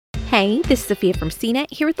Hey, this is Sophia from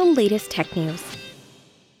CNET here with the latest tech news.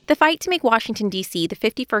 The fight to make Washington, D.C. the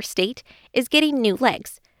 51st state is getting new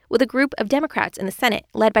legs, with a group of Democrats in the Senate,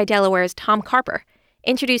 led by Delaware's Tom Carper,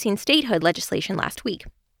 introducing statehood legislation last week.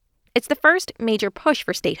 It's the first major push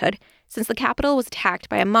for statehood since the Capitol was attacked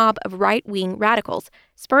by a mob of right-wing radicals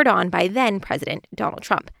spurred on by then-President Donald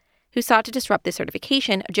Trump, who sought to disrupt the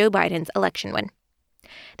certification of Joe Biden's election win.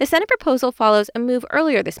 The Senate proposal follows a move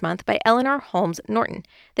earlier this month by Eleanor Holmes Norton,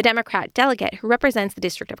 the Democrat delegate who represents the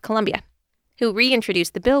District of Columbia, who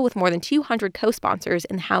reintroduced the bill with more than 200 co-sponsors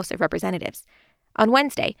in the House of Representatives. On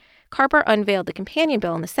Wednesday, Carper unveiled the companion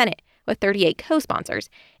bill in the Senate with 38 co-sponsors,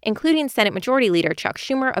 including Senate Majority Leader Chuck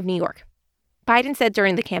Schumer of New York. Biden said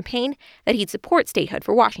during the campaign that he'd support statehood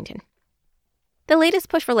for Washington. The latest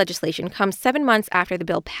push for legislation comes 7 months after the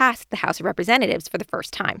bill passed the House of Representatives for the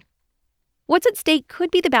first time. What's at stake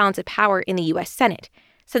could be the balance of power in the U.S. Senate.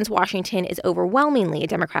 Since Washington is overwhelmingly a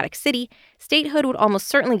Democratic city, statehood would almost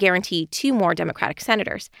certainly guarantee 2 more Democratic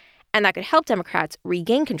senators, and that could help Democrats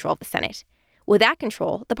regain control of the Senate. With that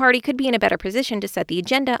control, the party could be in a better position to set the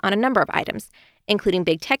agenda on a number of items, including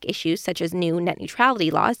big tech issues such as new net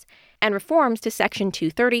neutrality laws and reforms to Section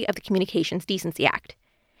 230 of the Communications Decency Act.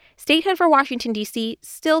 Statehood for Washington, D.C.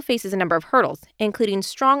 still faces a number of hurdles, including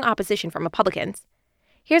strong opposition from Republicans.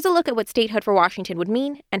 Here's a look at what statehood for Washington would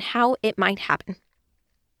mean and how it might happen.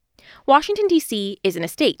 Washington, D.C. isn't a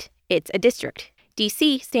state, it's a district.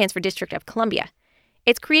 D.C. stands for District of Columbia.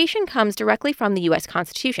 Its creation comes directly from the U.S.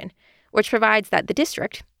 Constitution, which provides that the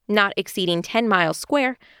district, not exceeding 10 miles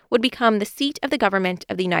square, would become the seat of the government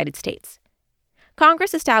of the United States.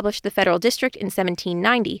 Congress established the federal district in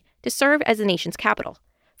 1790 to serve as the nation's capital,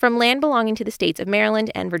 from land belonging to the states of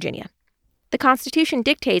Maryland and Virginia. The Constitution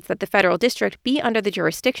dictates that the federal district be under the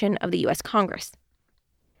jurisdiction of the U.S. Congress.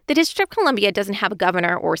 The District of Columbia doesn't have a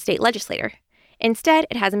governor or state legislator. Instead,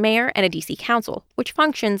 it has a mayor and a D.C. council, which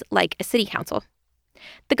functions like a city council.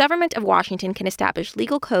 The government of Washington can establish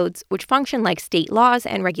legal codes which function like state laws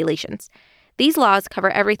and regulations. These laws cover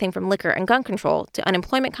everything from liquor and gun control to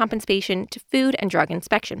unemployment compensation to food and drug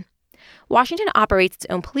inspection. Washington operates its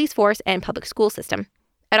own police force and public school system.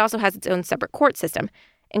 It also has its own separate court system,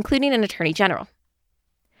 including an attorney general.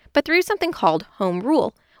 But through something called Home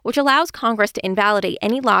Rule, which allows Congress to invalidate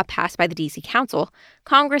any law passed by the D.C. Council,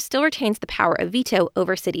 Congress still retains the power of veto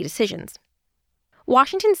over city decisions.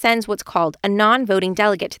 Washington sends what's called a non-voting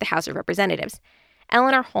delegate to the House of Representatives.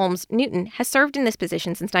 Eleanor Holmes Norton has served in this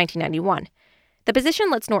position since 1991. The position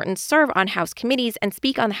lets Norton serve on House committees and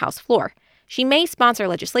speak on the House floor. She may sponsor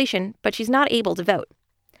legislation, but she's not able to vote.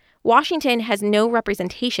 Washington has no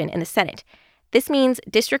representation in the Senate. This means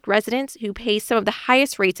district residents who pay some of the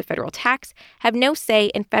highest rates of federal tax have no say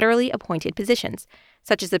in federally appointed positions,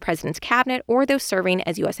 such as the president's cabinet or those serving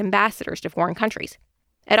as U.S. ambassadors to foreign countries.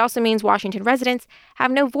 It also means Washington residents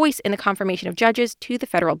have no voice in the confirmation of judges to the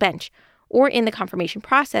federal bench or in the confirmation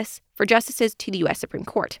process for justices to the U.S. Supreme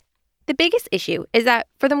Court. The biggest issue is that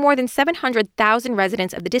for the more than 700,000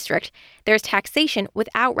 residents of the district, there's taxation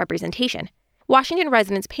without representation. Washington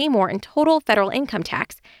residents pay more in total federal income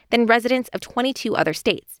tax than residents of 22 other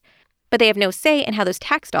states, but they have no say in how those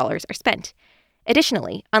tax dollars are spent.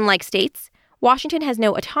 Additionally, unlike states, Washington has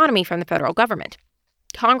no autonomy from the federal government.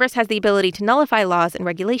 Congress has the ability to nullify laws and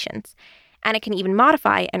regulations, and it can even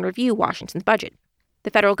modify and review Washington's budget.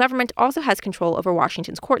 The federal government also has control over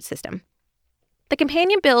Washington's court system. The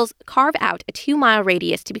companion bills carve out a 2-mile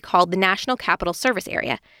radius to be called the National Capital Service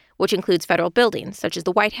Area, which includes federal buildings such as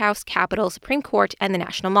the White House, Capitol, Supreme Court, and the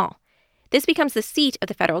National Mall. This becomes the seat of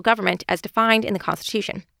the federal government as defined in the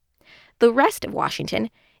Constitution. The rest of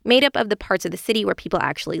Washington, made up of the parts of the city where people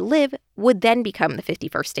actually live, would then become the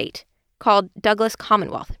 51st state, called Douglas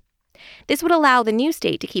Commonwealth. This would allow the new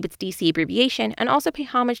state to keep its D.C. abbreviation and also pay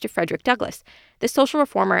homage to Frederick Douglass, the social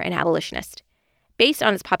reformer and abolitionist. Based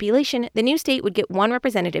on its population, the new state would get 1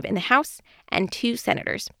 representative in the House and 2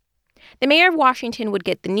 senators. The mayor of Washington would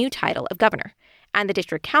get the new title of governor, and the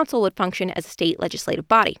district council would function as a state legislative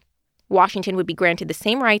body. Washington would be granted the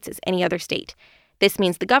same rights as any other state. This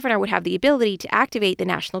means the governor would have the ability to activate the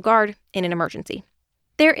National Guard in an emergency.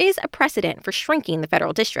 There is a precedent for shrinking the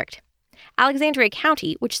federal district. Alexandria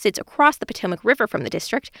County, which sits across the Potomac River from the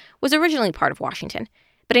district, was originally part of Washington.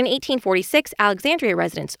 But in 1846, Alexandria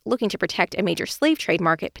residents looking to protect a major slave trade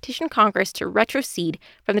market petitioned Congress to retrocede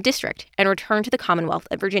from the district and return to the Commonwealth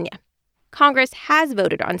of Virginia. Congress has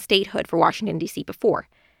voted on statehood for Washington, D.C. before.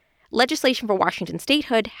 Legislation for Washington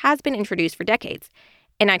statehood has been introduced for decades.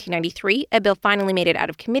 In 1993, a bill finally made it out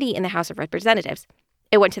of committee in the House of Representatives.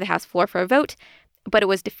 It went to the House floor for a vote, but it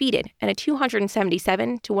was defeated in a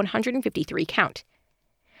 277 to 153 count.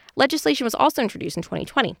 Legislation was also introduced in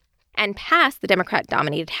 2020. and passed the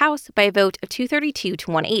Democrat-dominated House by a vote of 232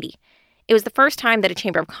 to 180. It was the first time that a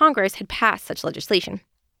chamber of Congress had passed such legislation.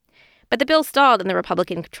 But the bill stalled in the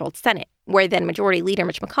Republican-controlled Senate, where then-Majority Leader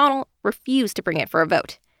Mitch McConnell refused to bring it for a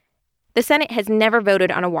vote. The Senate has never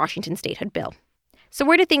voted on a Washington statehood bill. So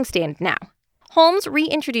where do things stand now? Holmes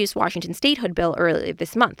reintroduced Washington statehood bill earlier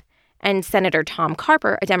this month, and Senator Tom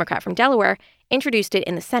Carper, a Democrat from Delaware, introduced it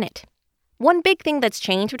in the Senate. One big thing that's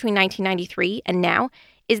changed between 1993 and now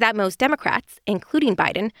is that most Democrats, including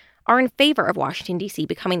Biden, are in favor of Washington, D.C.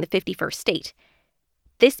 becoming the 51st state.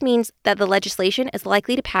 This means that the legislation is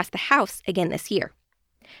likely to pass the House again this year.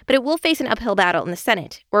 But it will face an uphill battle in the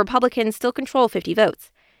Senate, where Republicans still control 50 votes.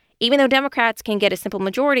 Even though Democrats can get a simple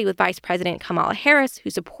majority with Vice President Kamala Harris, who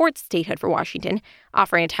supports statehood for Washington,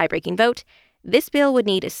 offering a tie-breaking vote, this bill would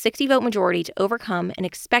need a 60-vote majority to overcome an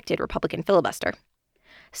expected Republican filibuster.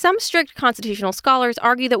 Some strict constitutional scholars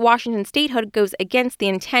argue that Washington statehood goes against the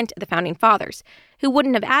intent of the Founding Fathers, who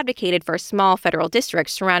wouldn't have advocated for a small federal district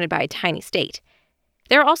surrounded by a tiny state.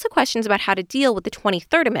 There are also questions about how to deal with the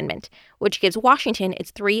 23rd Amendment, which gives Washington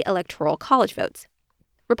its 3 electoral college votes.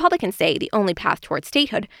 Republicans say the only path toward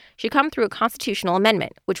statehood should come through a constitutional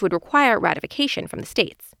amendment, which would require ratification from the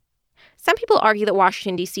states. Some people argue that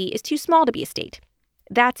Washington, D.C. is too small to be a state.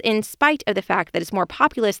 That's in spite of the fact that it's more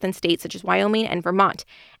populous than states such as Wyoming and Vermont,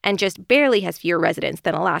 and just barely has fewer residents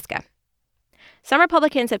than Alaska. Some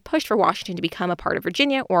Republicans have pushed for Washington to become a part of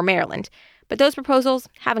Virginia or Maryland, but those proposals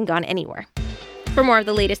haven't gone anywhere. For more of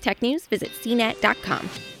the latest tech news, visit cnet.com.